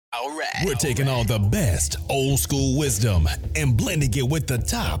All right. We're taking all the best old school wisdom and blending it with the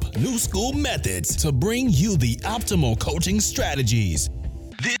top new school methods to bring you the optimal coaching strategies.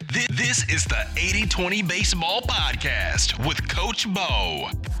 This is the 80-20 Baseball Podcast with Coach Bo.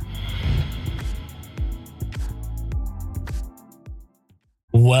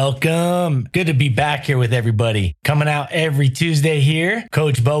 Welcome. Good to be back here with everybody. Coming out every Tuesday here.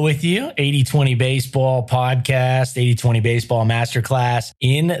 Coach Bo with you. 80-20 Baseball Podcast, 80-20 Baseball Masterclass.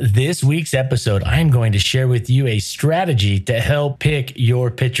 In this week's episode, I'm going to share with you a strategy to help pick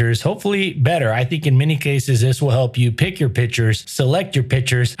your pitchers, hopefully better. I think in many cases, this will help you pick your pitchers, select your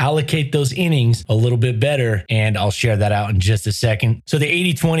pitchers, allocate those innings a little bit better, and I'll share that out in just a second. So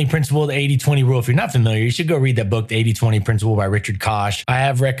the 80-20 principle, the 80-20 rule, if you're not familiar, you should go read that book, The 80-20 Principle by Richard Koch. I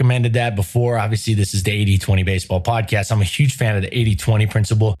have recommended that before. Obviously, this is the 80-20 Baseball Podcast. I'm a huge fan of the 80-20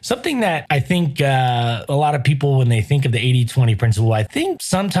 principle. Something that I think a lot of people, when they think of the 80-20 principle, I think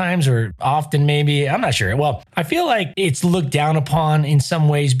sometimes or often maybe, I'm not sure. Well, I feel like it's looked down upon in some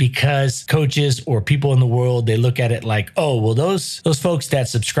ways because coaches or people in the world, they look at it like, oh, well, those folks that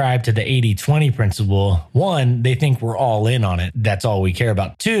subscribe to the 80-20 principle, one, they think we're all in on it. That's all we care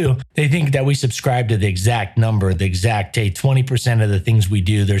about. Two, they think that we subscribe to the exact number, the exact, hey, 20% of the things we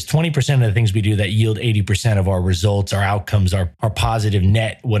do. There's 20% of the things we do that yield 80% of our results, our outcomes, our positive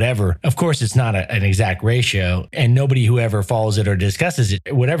net, whatever. Of course, it's not an exact ratio, and nobody who ever follows it or discusses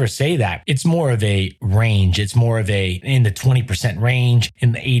it would ever say that. It's more of a range. It's more of a in the 20% range,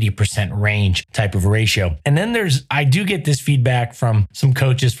 in the 80% range type of ratio. And then I do get this feedback from some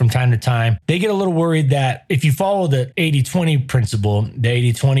coaches from time to time. They get a little worried that if you follow the 80-20 principle,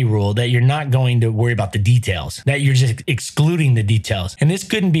 the 80-20 rule, that you're not going to worry about the details, that you're just excluding the details. And this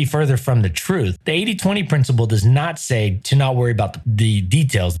couldn't be further from the truth. The 80-20 principle does not say to not worry about the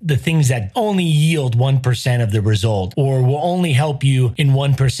details, the things that only yield 1% of the result, or will only help you in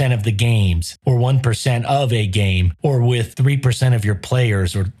 1% of the games, or 1% of a game, or with 3% of your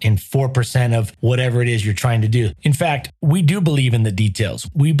players, or in 4% of whatever it is you're trying to do. In fact, we do believe in the details.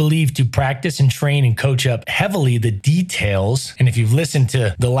 We believe to practice and train and coach up heavily the details. And if you've listened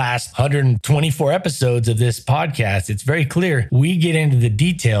to the last 124 episodes of this podcast, it's very clear we get into the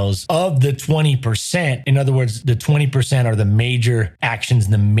details of the 20%. In other words, the 20% are the major actions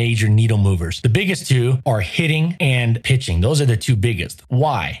and the major needle movers. The biggest two are hitting and pitching. Those are the two biggest.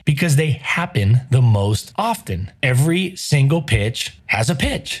 Why? Because they happen the most often. Every single pitch has a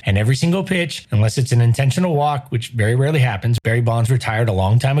pitch, and every single pitch, unless it's an intentional walk, which very rarely happens, Barry Bonds retired a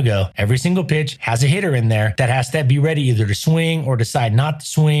long time ago, every single pitch has a hitter in there that has to be ready either to swing or decide not to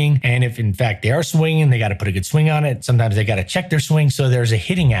swing. And if in fact they are swinging, they got to put a good swing on it. Sometimes they got to check their swing. So there's a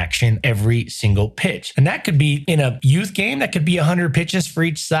hitting action every single pitch. And that could be in a youth game, that could be 100 pitches for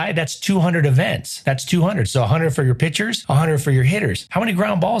each side. That's 200 events. That's 200. So 100 for your pitchers, 100 for your hitters. How many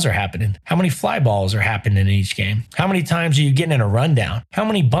ground balls are happening? How many fly balls are happening in each game? How many times are you getting in a rundown? How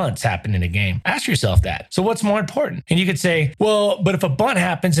many bunts happen in a game? Ask yourself that. So what's more important? And you could say, well, but if a bunt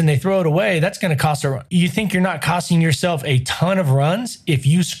happens and they throw it away, that's going to cost a run. You think you're not costing yourself a ton of runs if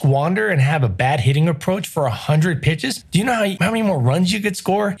you squander and have a bad hitting approach for 100 pitches? Do you know how many more runs you could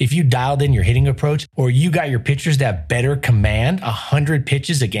score if you dialed in your hitting approach, or you got your pitchers to have better command 100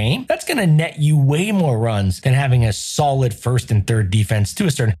 pitches a game? That's going to net you way more runs than having a solid first and third defense to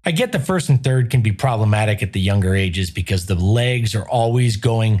a certain. I get the first and third can be problematic at the younger ages because the legs are always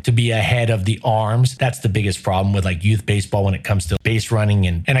going to be ahead of the arms. That's the biggest problem with like youth baseball when it comes to base running.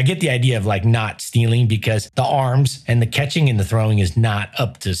 And I get the idea of like not stealing because the arms and the catching and the throwing is not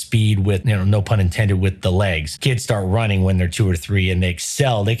up to speed with, no pun intended, with the legs. Kids start running when they're 2 or 3 and they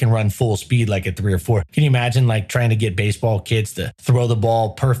excel. They can run full speed like at 3 or 4. Can you imagine like trying to get baseball kids to throw the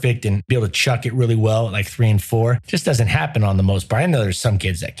ball perfect and be able to chuck it really well at like 3 and 4? It just doesn't happen on the most part. I know there's some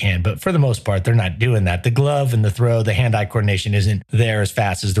kids that can, but for the most part, they're not doing that. The glove and the throw, the hand-eye coordination isn't there as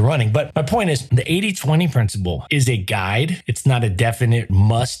fast as the running. But my point is the 80-20 principle is a guide. It's not a definite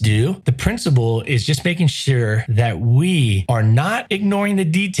must do. The principle is just making sure that we are not ignoring the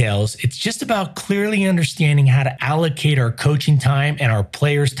details. It's just about clearly understanding how to allocate our coaching time and our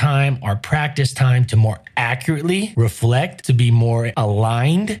players' time, our practice time to more accurately reflect, to be more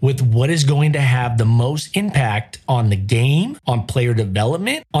aligned with what is going to have the most impact on the game, on player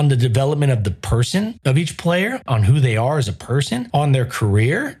development, on the development of the person of each player, on who they are as a person, on their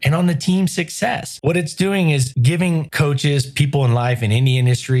career, and on the team's success. What it's doing is giving coaches, people in life, in any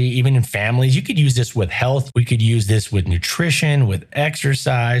industry, even in families, you could use this with health. We could use this with nutrition, with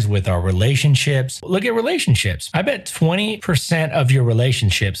exercise, with our relationships. Look at relationships. I bet 20% 20% of your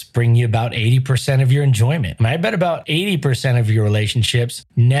relationships bring you about 80% of your enjoyment. And I bet about 80% of your relationships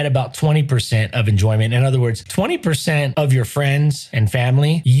net about 20% of enjoyment. In other words, 20% of your friends and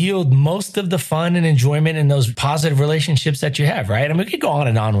family yield most of the fun and enjoyment in those positive relationships that you have, right? I mean, we could go on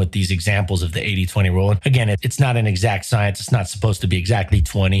and on with these examples of the 80-20 rule. Again, it's not an exact science. It's not supposed to be exactly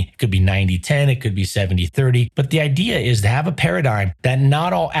 20. It could be 90-10. It could be 70-30. But the idea is to have a paradigm that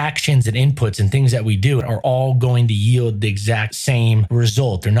not all actions and inputs and things that we do are all going to yield the exact same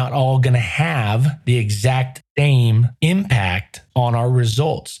result. They're not all going to have the exact same impact on our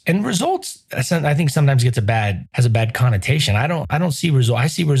results. And results, I think sometimes has a bad connotation. I don't see results. I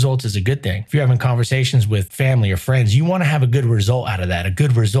see results as a good thing. If you're having conversations with family or friends, you want to have a good result out of that, a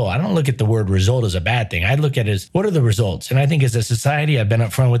good result. I don't look at the word result as a bad thing. I look at it as, what are the results? And I think as a society, I've been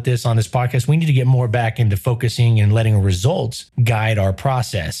upfront with this on this podcast, we need to get more back into focusing and letting results guide our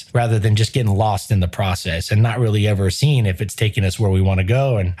process rather than just getting lost in the process and not really ever seeing if it's taking us where we want to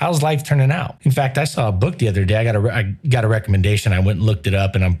go and how's life turning out. In fact, I saw a book the other day. I got a recommendation. I went and looked it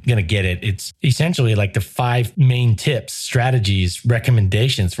up and I'm going to get it. It's essentially like the 5 main tips, strategies,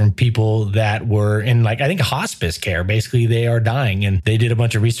 recommendations from people that were in I think hospice care. Basically, they are dying and they did a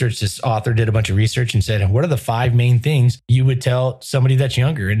bunch of research. This author did a bunch of research and said, what are the 5 main things you would tell somebody that's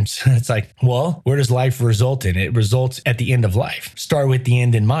younger? And it's like, well, where does life result in? It results at the end of life. Start with the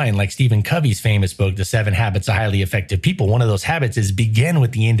end in mind. Like Stephen Covey's famous book, The 7 Habits of Highly Effective People. One of those habits is begin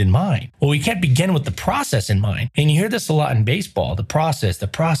with the end in mind. Well, we can't begin with the process in mind. And you hear this a lot in baseball, the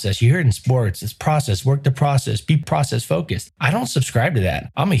process. You hear it in sports, it's process, work the process, be process focused. I don't subscribe to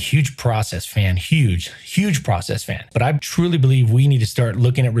that. I'm a huge process fan, huge process fan. But I truly believe we need to start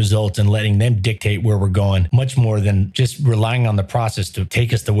looking at results and letting them dictate where we're going much more than just relying on the process to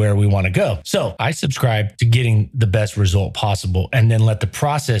take us to where we want to go. So I subscribe to getting the best result possible and then let the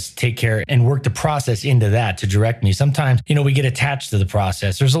process take care and work the process into that to direct me. Sometimes, we get attached to the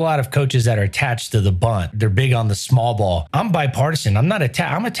process. There's a lot of coaches that are attached to the bunt. They're big on the small ball. I'm bipartisan. I'm not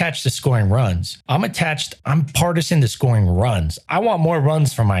attached. I'm attached to scoring runs. I'm partisan to scoring runs. I want more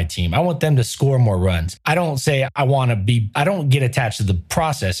runs for my team. I want them to score more runs. I don't say I don't get attached to the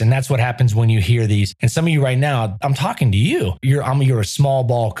process. And that's what happens when you hear these. And some of you right now, I'm talking to you. You're a small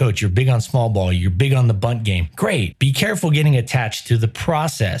ball coach. You're big on small ball. You're big on the bunt game. Great. Be careful getting attached to the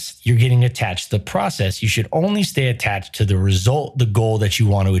process. You're getting attached to the process. You should only stay attached to the result, the goal that you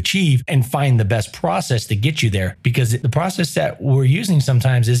want to achieve, and find the best process to get you there, because the process that we're using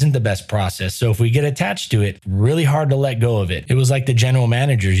sometimes isn't the best process. So if we get attached to it, really hard to let go of it. It was like the general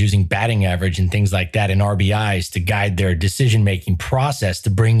managers using batting average and things like that and RBIs to guide their decision-making process to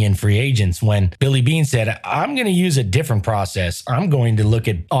bring in free agents. When Billy Beane said, I'm going to use a different process. I'm going to look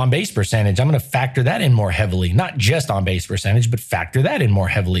at on-base percentage. I'm going to factor that in more heavily, not just on-base percentage, but factor that in more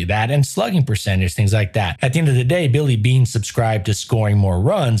heavily, that and slugging percentage, things like that. At the end of the day, Billy Beane subscribed to scoring more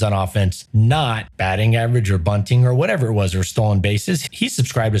runs on offense, not batting average or bunting or whatever it was, or stolen bases. He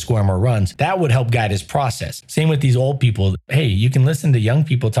subscribed to scoring more runs. That would help guide his process. Same with these old people. Hey, you can listen to young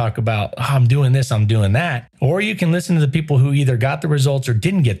people talk about, I'm doing this, I'm doing that. Or you can listen to the people who either got the results or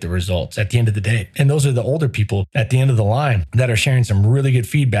didn't get the results at the end of the day. And those are the older people at the end of the line that are sharing some really good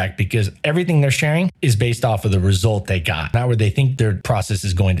feedback, because everything they're sharing is based off of the result they got, not where they think their process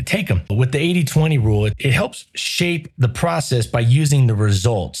is going to take them. But with the 80-20 rule, it helps shape the process by using the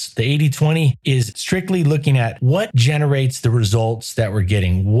results. The 80-20 is strictly looking at what generates the results that we're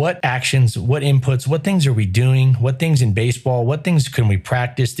getting. What actions, what inputs, what things are we doing? What things in baseball, what things can we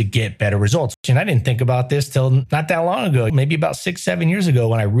practice to get better results? And I didn't think about this till not that long ago, maybe about 6-7 years ago,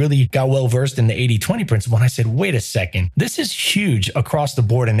 when I really got well versed in the 80-20 principle. And I said, wait a second, this is huge across the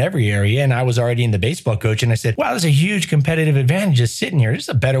board in every area. And I was already in the baseball coach. And I said, wow, there's a huge competitive advantage just sitting here. This is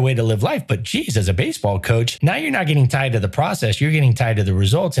a better way to live life. But geez, as a baseball coach, now you're not getting tied to the process. You're getting tied to the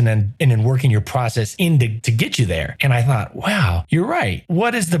results and then working your process to get you there. And I thought, wow, you're right.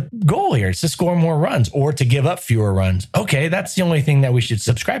 What is the goal here? It's to score more runs or to give up fewer runs. Okay, that's the only thing that we should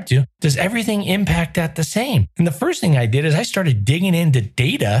subscribe to. Does everything impact that the same? And the first thing I did is I started digging into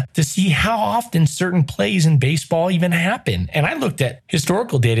data to see how often certain plays in baseball even happen. And I looked at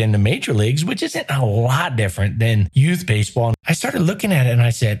historical data in the major leagues, which isn't a lot different than youth baseball. I started looking at it and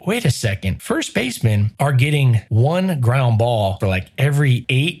I said, wait a second, first basemen are getting one ground ball for like every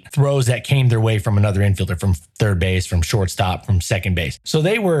 8 throws that came their way from another another infielder, from third base, from shortstop, from second base. So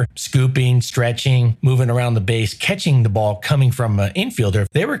they were scooping, stretching, moving around the base, catching the ball coming from an infielder.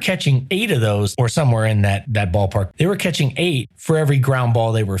 They were catching 8 of those, or somewhere in that ballpark. They were catching 8 for every ground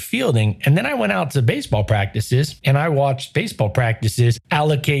ball they were fielding. And then I went out to baseball practices and I watched baseball practices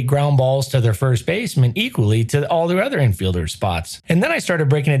allocate ground balls to their first baseman equally to all their other infielder spots. And then I started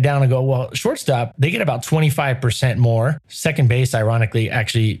breaking it down and go, well, shortstop, they get about 25% more. Second base, ironically,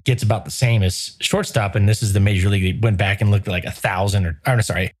 actually gets about the same as shortstop. And this is the major league. They went back and looked at like 1,000 or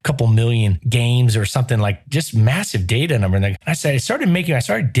a couple million games or something, like just massive data number. And I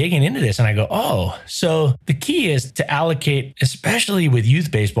started digging into this and I go, oh, so the key is to allocate, especially with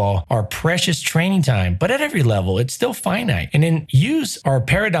youth baseball, our precious training time, but at every level, it's still finite. And then use our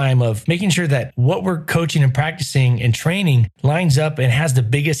paradigm of making sure that what we're coaching and practicing and training lines up and has the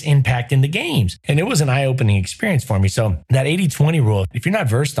biggest impact in the games. And it was an eye-opening experience for me. So that 80-20 rule, if you're not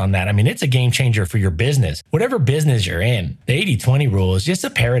versed on that, I mean, it's a game changer for your business. Whatever business you're in, the 80-20 rule is just a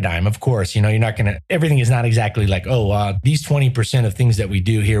paradigm. Of course, you're not going to, everything is not exactly like, these 20% of things that we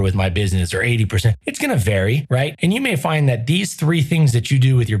do here with my business, or 80%, it's going to vary, right? And you may find that these 3 things that you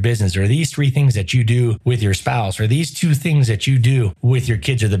do with your business, or these 3 things that you do with your spouse, or these 2 things that you do with your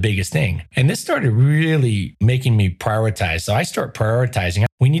kids are the biggest thing. And this started really making me prioritize. So I start prioritizing.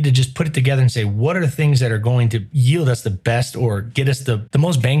 We need to just put it together and say, what are the things that are going to yield us the best or get us the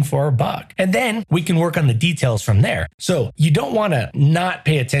most bang for our buck? And then we can work on the details from there. So you don't want to not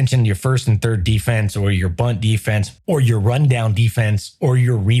pay attention to your first and third defense, or your bunt defense, or your rundown defense, or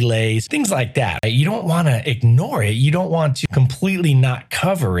your relays, things like that. You don't want to ignore it. You don't want to completely not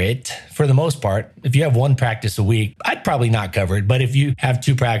cover it for the most part. If you have 1 practice a week, I'd probably not cover it. But if you have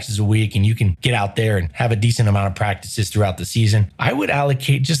 2 practices a week and you can get out there and have a decent amount of practices throughout the season, I would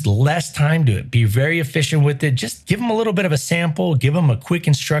allocate just less time to it. Be very efficient with it. Just give them a little bit of a sample, give them a quick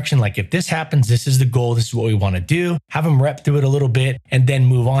instruction. Like, if this happens, this is the goal. This is what we want to do. Have them rep through it a little bit and then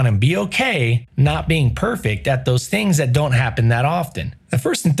move on, and be okay not being perfect at those things that don't happen that often. The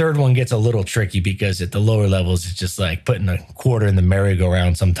first and third one gets a little tricky because at the lower levels, it's just like putting a quarter in the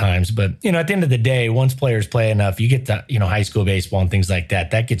merry-go-round sometimes. But, at the end of the day, once players play enough, you get to, high school baseball and things like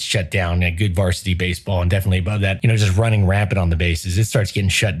that, that gets shut down. And good varsity baseball, and definitely above that, just running rampant on the bases, it starts getting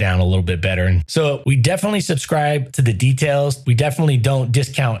shut down a little bit better. And so we definitely subscribe to the details. We definitely don't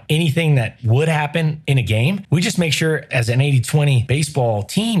discount anything that would happen in a game. We just make sure, as an 80-20 baseball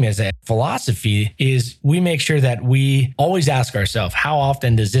team, as a philosophy, is we make sure that we always ask ourselves, how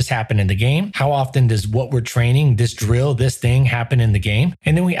often does this happen in the game? How often does what we're training, this drill, this thing, happen in the game?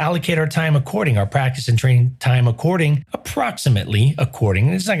 And then we allocate our time according, our practice and training time approximately according.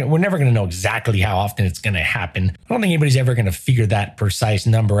 We're never going to know exactly how often it's going to happen. I don't think anybody's ever going to figure that precise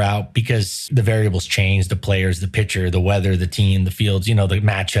number out, because the variables change, the players, the pitcher, the weather, the team, the fields, the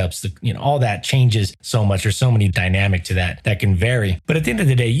matchups, all that changes so much. There's so many dynamic to that can vary. But at the end of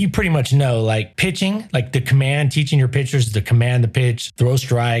the day, you pretty much know, like pitching, like the command, teaching your pitchers to command the pitch, throw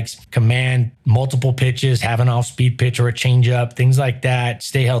strikes, command multiple pitches, have an off-speed pitch or a changeup, things like that.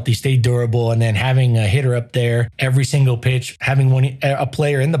 Stay healthy, stay durable, and then having a hitter up there every single pitch, having a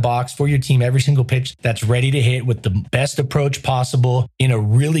player in the box for your team every single pitch that's ready to hit with the best approach possible in a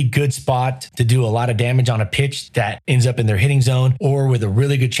really good spot to do a lot of damage on a pitch that ends up in their hitting zone, or with a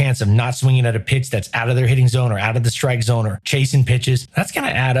really good chance of not swinging at a pitch that's out of their hitting zone or out of the strike zone, or chasing pitches. That's going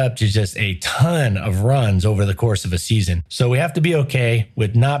to add up to just a ton of runs over the course of a season. So we have to be okay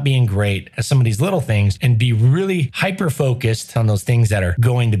with not being great at some of these little things, and be really hyper focused on those things that are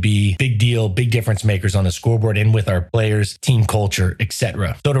going to be big deal, big difference makers on the scoreboard and with our players, team culture,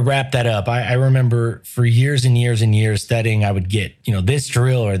 etc. So to wrap that up, I remember for years and years and years studying, I would get, this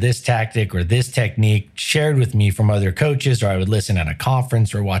drill or this tactic or this technique shared with me from other coaches, or I would listen at a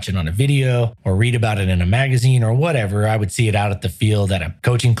conference or watch it on a video or read about it in a magazine or whatever. I would see it out at the field at a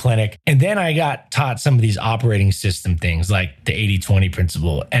coaching clinic. And then I got taught some of these operating system things like the 80-20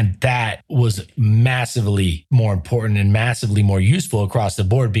 principle. And that was massively more important and massively more useful across the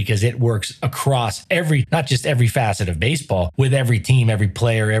board, because it works across not just every facet of baseball, with every team, every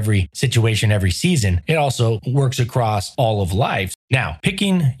player, every situation, every season. It also works across all of life. Now,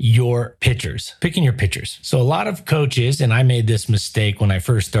 picking your pitchers. So a lot of coaches, and I made this mistake when I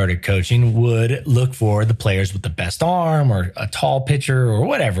first started coaching, would look for the players with the best arm, or a tall pitcher, or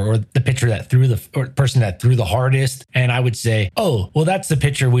whatever, or the pitcher that or person that threw the hardest. And I would say, oh, well, that's the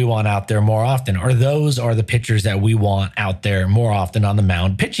pitcher we want out there more often, or those are the pitchers that we want out there more often on the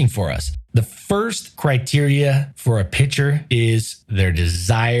mound pitching for us. The first criteria for a pitcher is their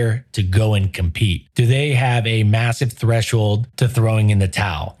desire to go and compete. Do they have a massive threshold to throwing in the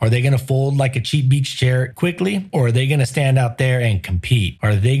towel? Are they going to fold like a cheap beach chair quickly, or are they going to stand out there and compete?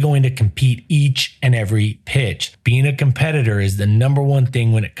 Are they going to compete each and every pitch? Being a competitor is the number one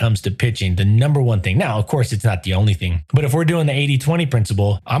thing when it comes to pitching, the number one thing. Now, of course, it's not the only thing, but if we're doing the 80-20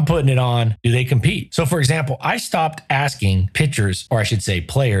 principle, I'm putting it on, do they compete? So for example, I stopped asking pitchers, or I should say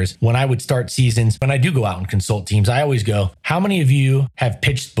players, when I would start seasons, when I do go out and consult teams, I always go, how many of you have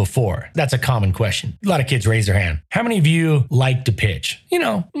pitched before? That's a common question. A lot of kids raise their hand. How many of you like to pitch? You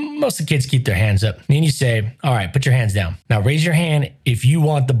know, most of the kids keep their hands up. And then you say, all right, put your hands down. Now raise your hand if you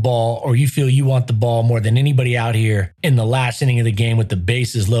want the ball, or you feel you want the ball more than anybody out here in the last inning of the game with the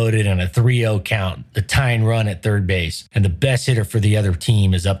bases loaded and a 3-0 count, the tying run at third base, and the best hitter for the other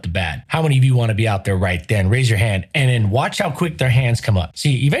team is up to bat. How many of you want to be out there right then? Raise your hand, and then watch how quick their hands come up.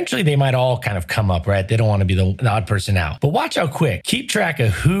 See, eventually they might all kind of come up, right? They don't want to be the odd person out, but watch how quick. Keep track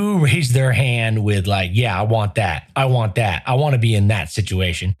of who raised their hand with like, yeah, I want that. I want that. I want to be in that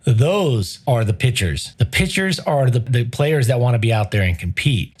situation. Those are the pitchers. The pitchers are the players that want to be out there and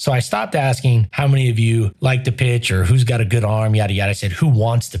compete. So I stopped asking how many of you like to pitch or who's got a good arm, yada, yada. I said, who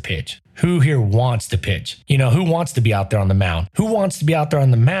wants to pitch? Who here wants to pitch? You know, who wants to be out there on the mound? Who wants to be out there on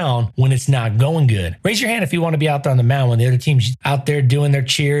the mound when it's not going good? Raise your hand if you want to be out there on the mound when the other team's out there doing their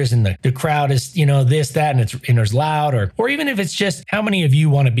cheers and the crowd is, you know, this, that, and there's loud, or even if it's just how many of you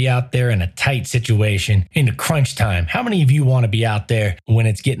want to be out there in a tight situation in the crunch time? How many of you want to be out there when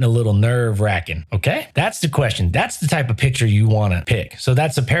it's getting a little nerve wracking? Okay. That's the question. That's the type of pitcher you want to pick. So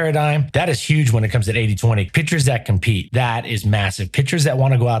that's a paradigm. That is huge when it comes to 80-20. Pitchers that compete. That is massive. Pitchers that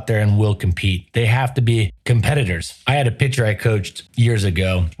want to go out there and will compete. They have to be competitors. I had a pitcher I coached years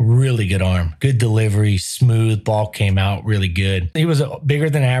ago, really good arm, good delivery, smooth, ball came out really good. He was a bigger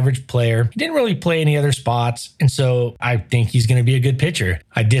than average player. He didn't really play any other spots. And so I think he's going to be a good pitcher.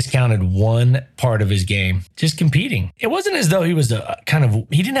 I discounted one part of his game, just competing. It wasn't as though he was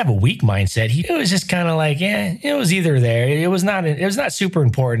he didn't have a weak mindset. It was just kind of like, yeah, it was either there. It was not super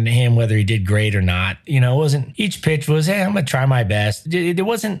important to him whether he did great or not. You know, it wasn't, each pitch was, hey, I'm going to try my best. It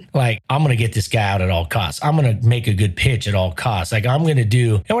wasn't like, I'm going to get this guy out at all costs. I'm going to make a good pitch at all costs. Like I'm going to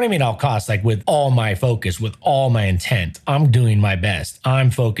do, and what I mean all costs, like with all my focus, with all my intent, I'm doing my best. I'm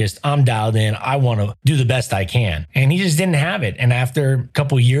focused. I'm dialed in. I want to do the best I can. And he just didn't have it. And after a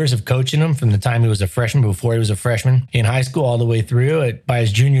couple of years of coaching him from the time he was a freshman, before he was a freshman in high school, all the way through it, by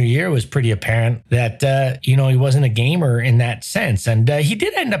his junior year, it was pretty apparent that, he wasn't a gamer in that sense. And he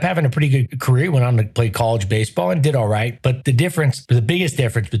did end up having a pretty good career. He went on to play college baseball and did all right. But the biggest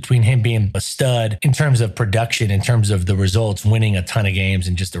difference between him being a stud in terms of production, in terms of the results, winning a ton of games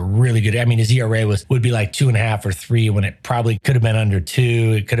and just a really good, his ERA would be like 2.5 or 3 when it probably could have been under 2.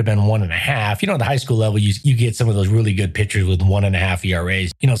 It could have been 1.5. At the high school level, you get some of those really good pitchers with 1.5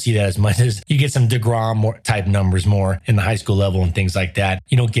 ERAs. You don't see that as much as you get some DeGrom type numbers more in the high school level and things like that.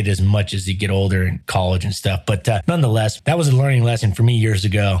 You don't get as much as you get older in college and stuff. But nonetheless, that was a learning lesson for me years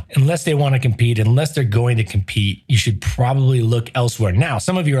ago. Unless they want to compete, unless they're going to compete, you should probably look elsewhere. Now,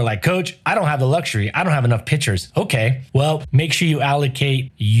 some of you are like, Coach, I don't have the luxury. I don't have enough pitchers. Okay, well, make sure you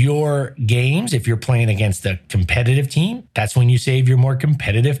allocate your games. If you're playing against a competitive team, that's when you save your more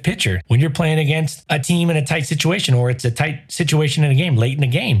competitive pitcher. When you're playing against a team in a tight situation, or it's a tight situation in a game, late in the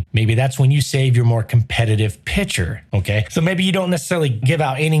game, maybe that's when you save your more competitive pitcher. Okay, so maybe you don't necessarily give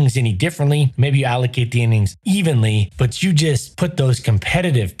out innings any differently. Maybe you allocate the innings evenly, but you just put those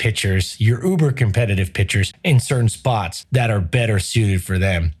competitive pitchers, your uber competitive pitchers, in certain spots that are better suited for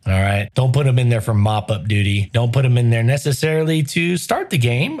them. All right, don't put them in there for mop-up duty. Don't put them in there necessarily to start the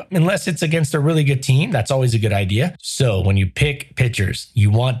game unless it's against a really good team. That's always a good idea. So when you pick pitchers, you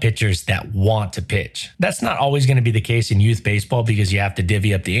want pitchers that want to pitch. That's not always going to be the case in youth baseball because you have to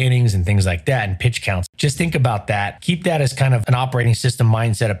divvy up the innings and things like that and pitch counts. Just think about that. Keep that as kind of an operating system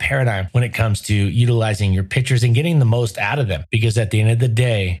mindset, a paradigm when it comes to utilizing your pitchers and getting the most out of them. Because at the end of the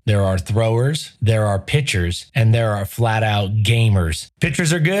day, there are throwers, there are pitchers, and there are flat out gamers.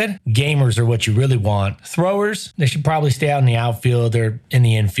 Pitchers are good. Gamers are what you really want. Throwers, they should probably stay out in the outfield or in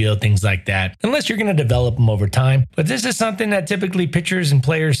the infield, things like that, unless you're going to develop them over time. But this is something that typically pitchers and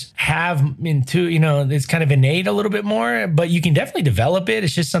players have into, it's kind of innate a little bit more, but you can definitely develop it.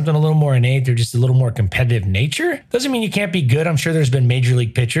 It's just something a little more innate. They're just a little more competitive nature. Doesn't mean you can't be good. I'm sure there's been major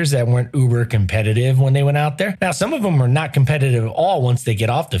league pitchers that weren't uber competitive when they went out there. Now, some of them are not competitive at all once they get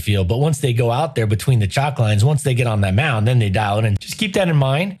off the field, but once they go out there between the chalk lines, once they get on that mound, then they dial it in. Just keep that in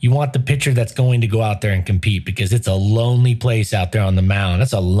mind. mind, you want the pitcher that's going to go out there and compete, because it's a lonely place out there on the mound.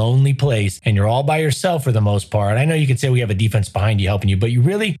 That's a lonely place, and you're all by yourself for the most part. I know you could say we have a defense behind you helping you, but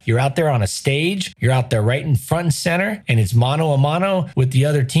you're out there on a stage. You're out there right in front and center, and it's mano a mano with the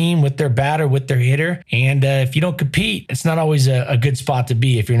other team, with their batter, with their hitter. And if you don't compete, it's not always a good spot to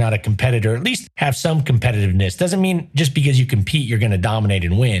be if you're not a competitor. At least have some competitiveness. Doesn't mean just because you compete, you're going to dominate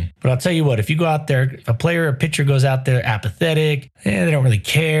and win. But I'll tell you what, if you go out there, if a player or pitcher goes out there apathetic, they don't really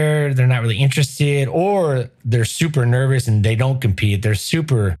care, they're not really interested, or they're super nervous and they don't compete, they're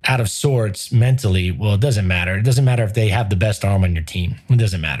super out of sorts mentally, well, it doesn't matter. It doesn't matter if they have the best arm on your team. It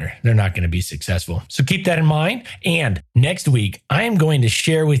doesn't matter. They're not going to be successful. So keep that in mind. And next week, I am going to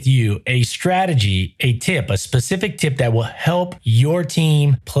share with you a strategy, a tip, a specific tip that will help your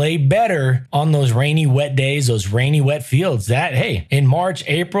team play better on those rainy, wet days, those rainy, wet fields that, hey, in March,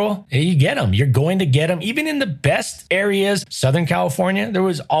 April, you get them. You're going to get them. Even in the best areas, Southern California, there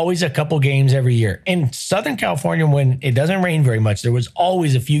was always a couple games every year. In Southern California, when it doesn't rain very much, there was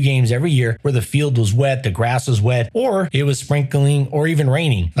always a few games every year where the field was wet, the grass was wet, or it was sprinkling or even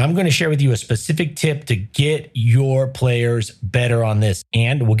raining. I'm going to share with you a specific tip to get your players better on this.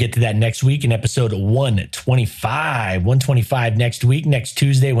 And we'll get to that next week in episode 125. 125 next week, next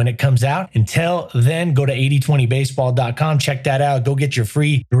Tuesday when it comes out. Until then, go to 8020baseball.com. Check that out. Go get your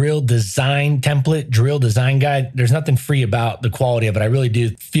free drill design template, drill design guide. There's nothing free about the quality of it. I really do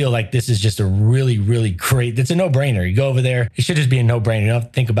feel like this is just a really, really great, it's a no-brainer. You go over there. It should just be a no-brainer. You don't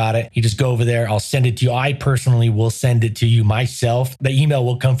have to think about it. You just go over there. I'll send it to you. I personally will send it to you myself. The email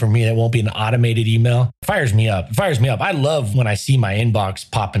will come from me. It won't be an automated email. It fires me up. It fires me up. I love when I see my inbox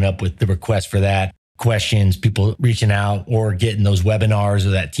popping up with the request for that. Questions, people reaching out or getting those webinars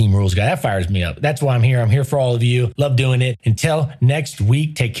or that team rules guide. That fires me up. That's why I'm here. I'm here for all of you. Love doing it. Until next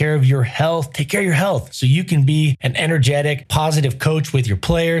week, take care of your health. Take care of your health so you can be an energetic, positive coach with your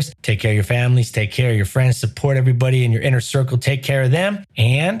players. Take care of your families. Take care of your friends. Support everybody in your inner circle. Take care of them.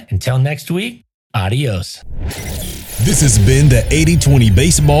 And until next week, adios. This has been the 80-20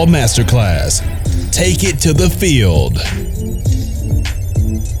 Baseball Masterclass. Take it to the field.